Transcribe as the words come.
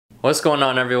What's going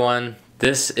on, everyone?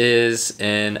 This is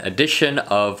an edition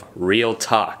of Real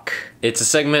Talk. It's a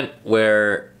segment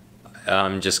where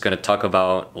I'm just going to talk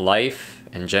about life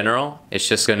in general. It's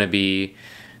just going to be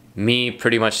me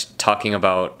pretty much talking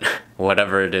about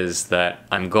whatever it is that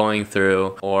I'm going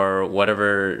through, or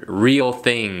whatever real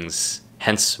things,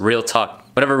 hence Real Talk,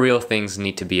 whatever real things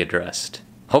need to be addressed.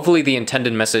 Hopefully the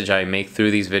intended message I make through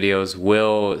these videos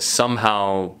will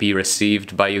somehow be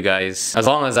received by you guys. As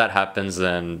long as that happens,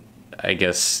 then I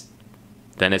guess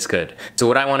then it's good. So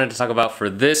what I wanted to talk about for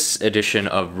this edition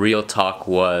of Real Talk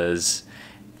was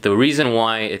the reason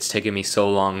why it's taken me so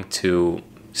long to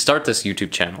start this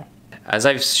YouTube channel. As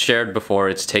I've shared before,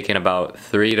 it's taken about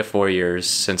 3 to 4 years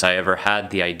since I ever had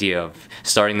the idea of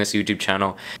starting this YouTube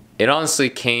channel. It honestly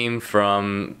came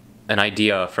from an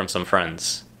idea from some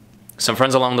friends. Some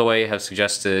friends along the way have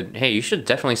suggested, hey, you should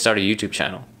definitely start a YouTube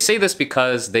channel. I say this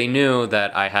because they knew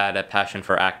that I had a passion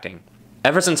for acting.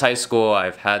 Ever since high school,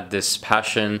 I've had this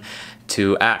passion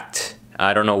to act.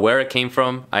 I don't know where it came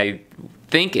from. I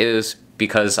think it was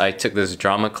because I took this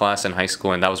drama class in high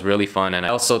school and that was really fun. And I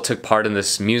also took part in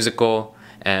this musical,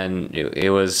 and it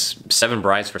was Seven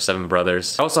Brides for Seven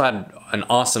Brothers. I also had an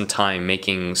awesome time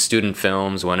making student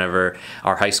films whenever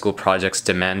our high school projects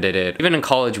demanded it. Even in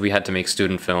college, we had to make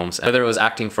student films, whether it was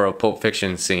acting for a Pulp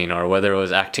Fiction scene or whether it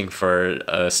was acting for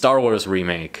a Star Wars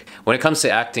remake. When it comes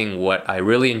to acting, what I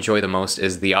really enjoy the most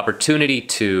is the opportunity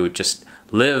to just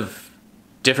live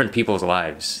different people's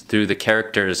lives through the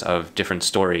characters of different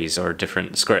stories or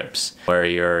different scripts, where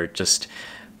you're just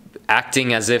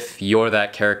acting as if you're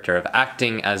that character, of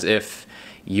acting as if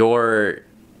you're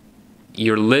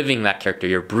living that character,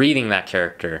 you're breathing that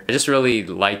character. I just really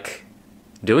like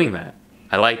doing that.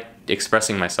 I like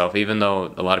expressing myself, even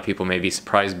though a lot of people may be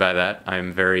surprised by that.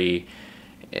 I'm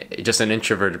just an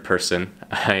introverted person.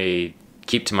 I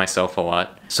keep to myself a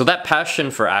lot. So that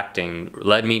passion for acting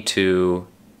led me to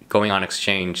going on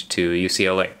exchange to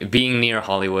UCLA. Being near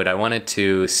Hollywood, I wanted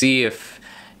to see if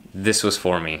this was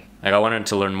for me. Like, I wanted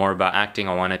to learn more about acting.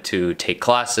 I wanted to take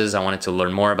classes. I wanted to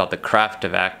learn more about the craft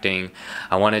of acting.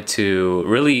 I wanted to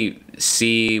really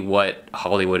see what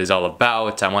Hollywood is all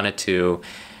about. I wanted to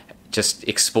just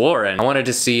explore, and I wanted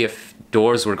to see if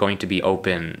doors were going to be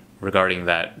open regarding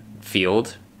that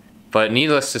field. But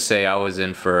needless to say, I was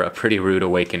in for a pretty rude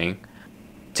awakening.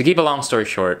 To keep a long story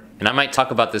short, and I might talk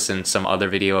about this in some other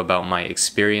video about my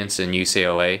experience in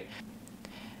UCLA,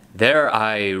 there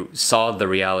I saw the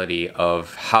reality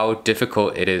of how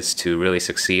difficult it is to really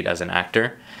succeed as an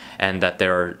actor, and that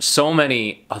there are so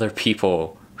many other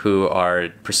people who are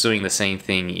pursuing the same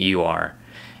thing you are,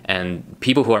 and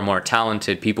people who are more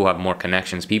talented, people who have more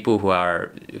connections, people who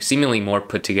are seemingly more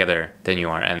put together than you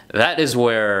are. And that is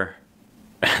where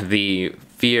the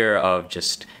fear of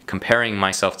just comparing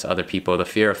myself to other people, the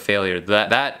fear of failure,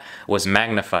 that was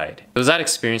magnified. It was that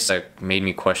experience that made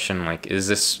me question, like, is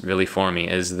this really for me?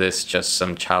 Is this just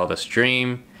some childish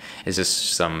dream? Is this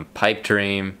some pipe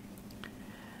dream?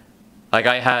 Like,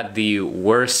 I had the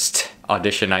worst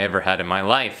audition I ever had in my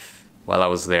life while I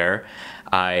was there.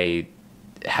 I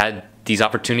had these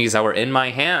opportunities that were in my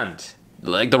hand.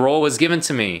 Like, the role was given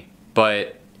to me,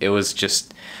 but it was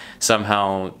just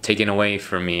somehow taken away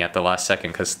from me at the last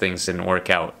second because things didn't work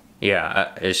out.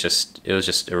 Yeah, it was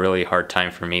just a really hard time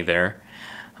for me there.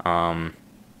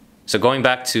 So going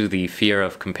back to the fear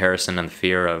of comparison and the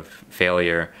fear of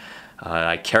failure,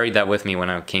 I carried that with me when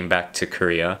I came back to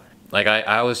Korea. Like,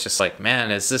 I was just like,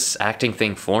 man, is this acting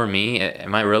thing for me?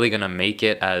 Am I really gonna make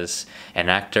it as an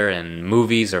actor in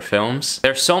movies or films?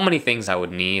 There's so many things I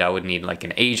would need. I would need like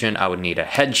an agent, I would need a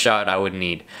headshot, I would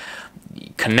need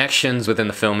connections within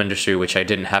the film industry, which I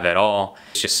didn't have at all.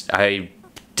 It's just, I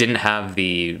didn't have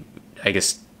the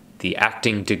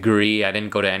acting degree. I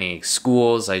didn't go to any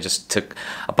schools. I just took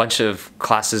a bunch of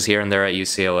classes here and there at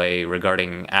UCLA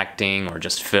regarding acting or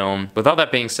just film. With all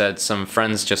that being said, some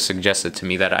friends just suggested to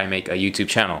me that I make a YouTube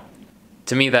channel.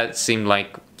 To me, that seemed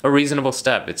like a reasonable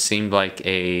step. It seemed like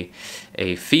a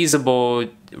feasible,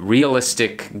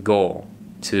 realistic goal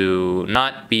to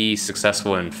not be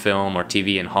successful in film or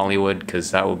TV in Hollywood,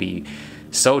 because that would be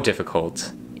so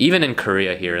difficult. Even in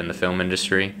Korea here in the film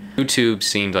industry, YouTube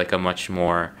seemed like a much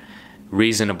more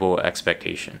reasonable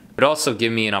expectation. It would also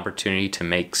give me an opportunity to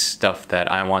make stuff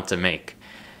that I want to make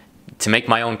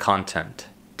my own content,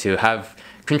 to have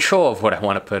control of what I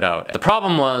want to put out. The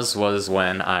problem was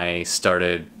when I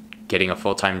started getting a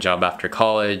full-time job after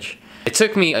college. It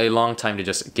took me a long time to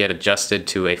just get adjusted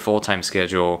to a full-time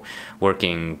schedule,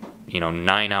 working,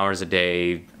 9 hours a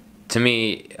day. To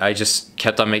me, I just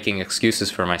kept on making excuses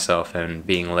for myself and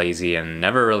being lazy, and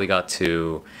never really got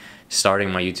to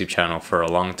starting my YouTube channel for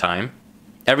a long time.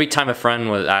 every time a friend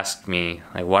would ask me,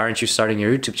 like, why aren't you starting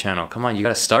your YouTube channel? Come on, you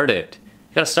gotta start it.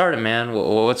 You gotta start it, man.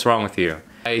 What's wrong with you?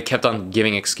 I kept on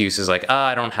giving excuses like,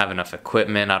 I don't have enough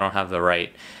equipment, I don't have the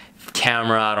right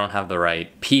camera, I don't have the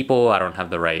right people, I don't have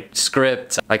the right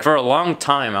script. Like for a long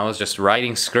time, I was just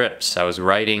writing scripts. I was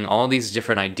writing all these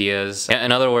different ideas.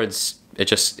 In other words,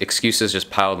 excuses just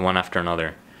piled one after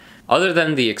another. Other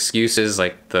than the excuses,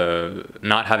 like the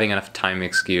not having enough time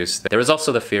excuse, there was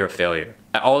also the fear of failure.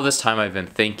 All of this time I've been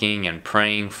thinking and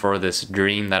praying for this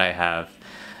dream that I have,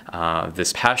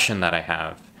 this passion that I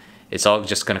have. It's all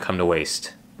just gonna come to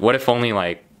waste. What if only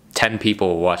like 10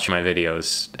 people watch my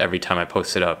videos every time I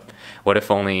post it up? What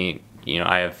if only,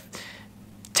 I have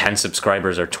 10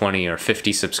 subscribers or 20 or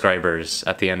 50 subscribers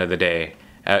at the end of the day?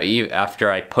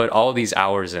 After I put all these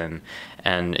hours in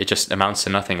and it just amounts to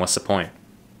nothing, what's the point?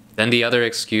 Then the other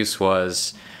excuse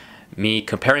was me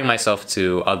comparing myself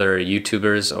to other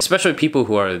YouTubers, especially people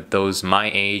who are those my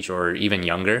age or even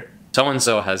younger.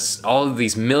 So-and-so has all of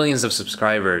these millions of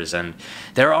subscribers and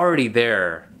they're already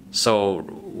there. So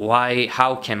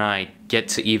how can I get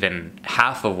to even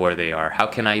half of where they are? How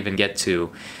can I even get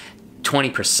to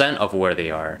 20% of where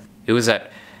they are? It was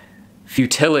that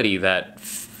futility, that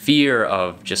fear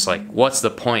of just like, what's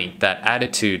the point? That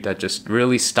attitude that just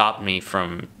really stopped me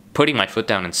from putting my foot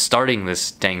down and starting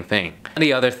this dang thing. And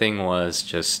the other thing was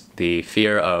just the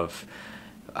fear of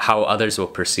how others will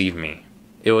perceive me.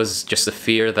 It was just the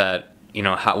fear that,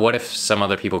 what if some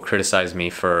other people criticize me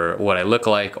for what I look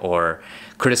like or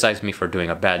criticize me for doing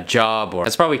a bad job? Or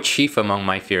that's probably chief among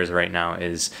my fears right now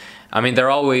is,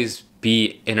 there'll always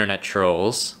be internet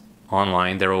trolls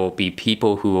online. There will be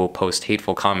people who will post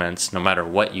hateful comments no matter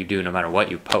what you do, no matter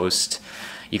what you post.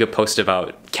 You could post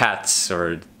about cats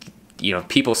or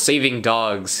people saving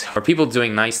dogs or people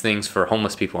doing nice things for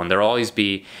homeless people, and there'll always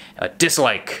be a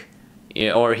dislike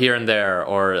or here and there,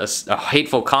 or a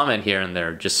hateful comment here and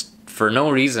there, just for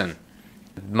no reason.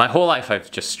 My whole life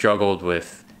I've just struggled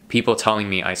with people telling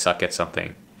me I suck at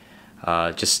something.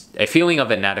 Just a feeling of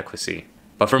inadequacy.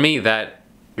 But for me, that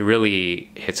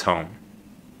really hits home.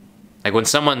 Like when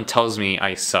someone tells me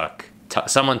I suck,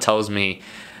 someone tells me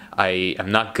I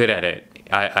am not good at it,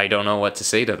 I don't know what to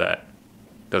say to that.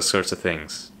 Those sorts of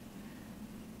things.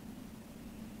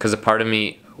 Because a part of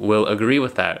me will agree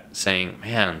with that, saying,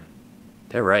 man,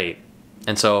 they're right.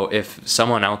 And so if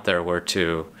someone out there were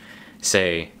to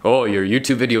say, oh, your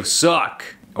YouTube videos suck,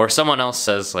 or someone else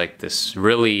says like this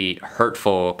really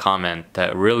hurtful comment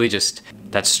that really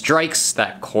that strikes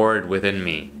that chord within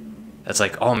me, that's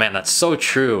like, oh man, that's so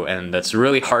true, and that's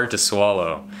really hard to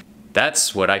swallow.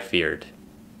 That's what I feared.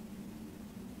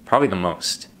 Probably the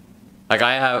most.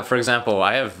 Like for example,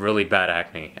 I have really bad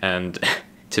acne, and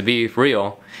to be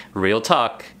real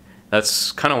talk,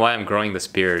 that's kind of why I'm growing this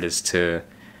beard, is to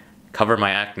cover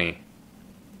my acne.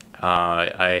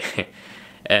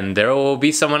 And there will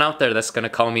be someone out there that's gonna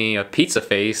call me a pizza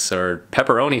face or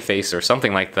pepperoni face or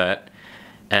something like that,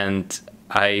 and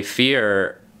I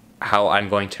fear how I'm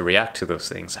going to react to those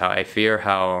things. I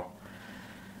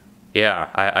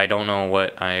don't know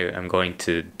what I am going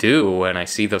to do when I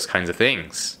see those kinds of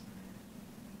things.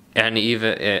 And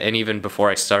even before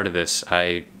I started this,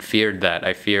 I feared that.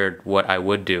 I feared what I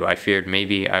would do. I feared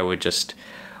maybe I would just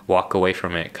walk away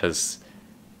from it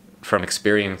from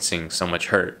experiencing so much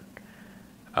hurt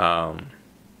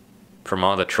from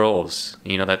all the trolls.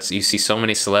 You see so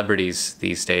many celebrities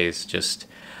these days just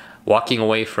walking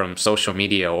away from social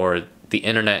media or the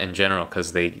internet in general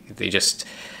because they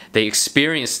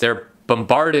experience, they're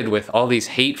bombarded with all these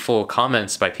hateful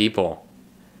comments by people.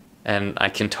 And I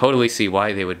can totally see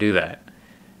why they would do that.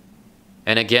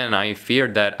 And again, I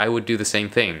feared that I would do the same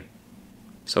thing.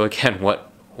 So again,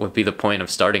 what would be the point of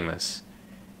starting this?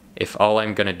 If all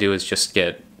I'm gonna do is just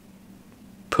get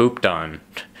pooped on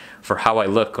for how I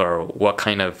look or what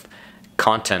kind of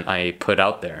content I put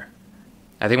out there.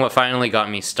 I think what finally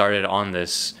got me started on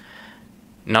this,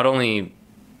 not only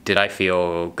did I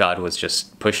feel God was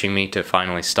just pushing me to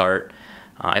finally start,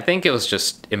 I think it was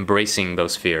just embracing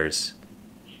those fears.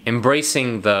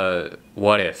 Embracing the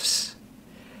what ifs.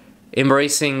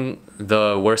 Embracing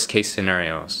the worst case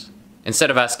scenarios.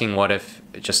 Instead of asking what if,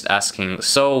 just asking,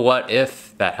 so what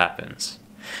if that happens?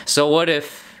 So what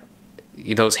if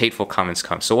those hateful comments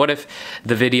come? So what if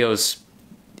the videos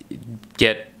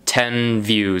get 10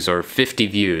 views or 50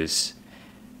 views?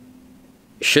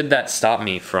 Should that stop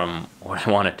me from what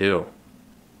I want to do?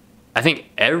 I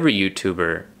think every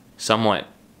YouTuber somewhat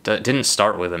didn't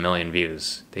start with 1 million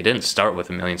views. They didn't start with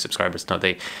 1 million subscribers. No,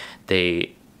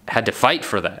 they had to fight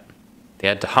for that. They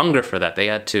had to hunger for that. They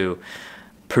had to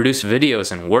produce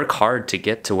videos and work hard to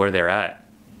get to where they're at.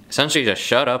 Essentially just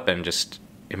shut up and just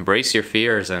embrace your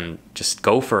fears and just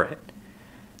go for it.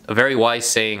 A very wise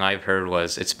saying I've heard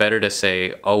was, it's better to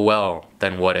say, oh well,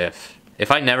 than what if.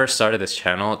 If I never started this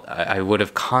channel, I would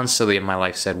have constantly in my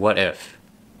life said, what if?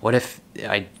 What if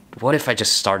I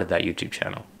just started that YouTube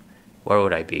channel? Where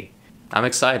would I be? I'm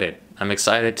excited. I'm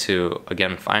excited to,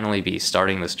 again, finally be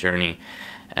starting this journey.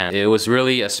 And it was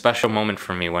really a special moment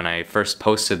for me when I first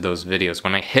posted those videos.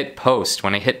 When I hit post,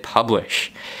 when I hit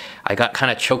publish, I got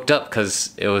kind of choked up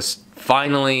because it was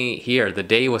finally here. The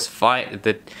day was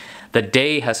the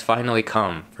day has finally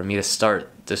come for me to start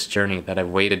this journey that I've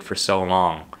waited for so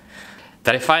long.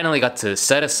 That I finally got to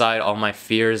set aside all my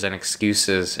fears and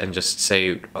excuses and just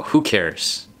say, who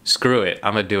cares? Screw it,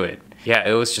 I'm gonna do it. Yeah,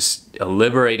 it was just a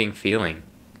liberating feeling.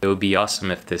 It would be awesome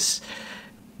if this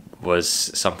was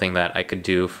something that I could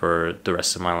do for the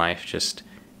rest of my life, just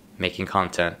making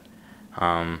content.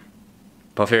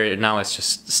 But for now, it's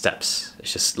just steps.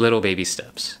 It's just little baby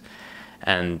steps.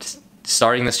 And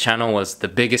starting this channel was the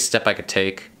biggest step I could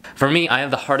take. For me, I have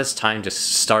the hardest time just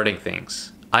starting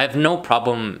things. I have no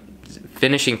problem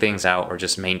finishing things out or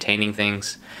just maintaining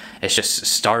things. It's just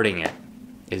starting it.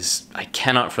 I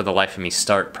cannot for the life of me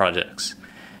start projects.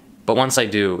 But once I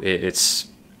do,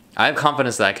 I have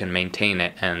confidence that I can maintain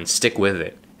it and stick with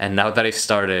it. And now that I've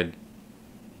started,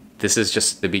 this is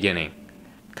just the beginning.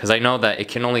 Because I know that it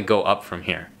can only go up from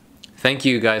here. Thank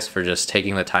you guys for just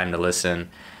taking the time to listen.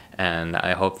 And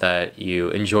I hope that you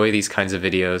enjoy these kinds of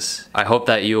videos. I hope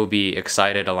that you will be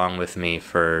excited along with me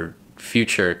for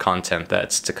future content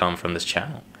that's to come from this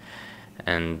channel.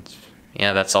 And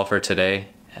yeah, that's all for today.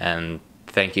 And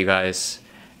thank you guys.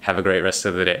 Have a great rest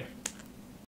of the day.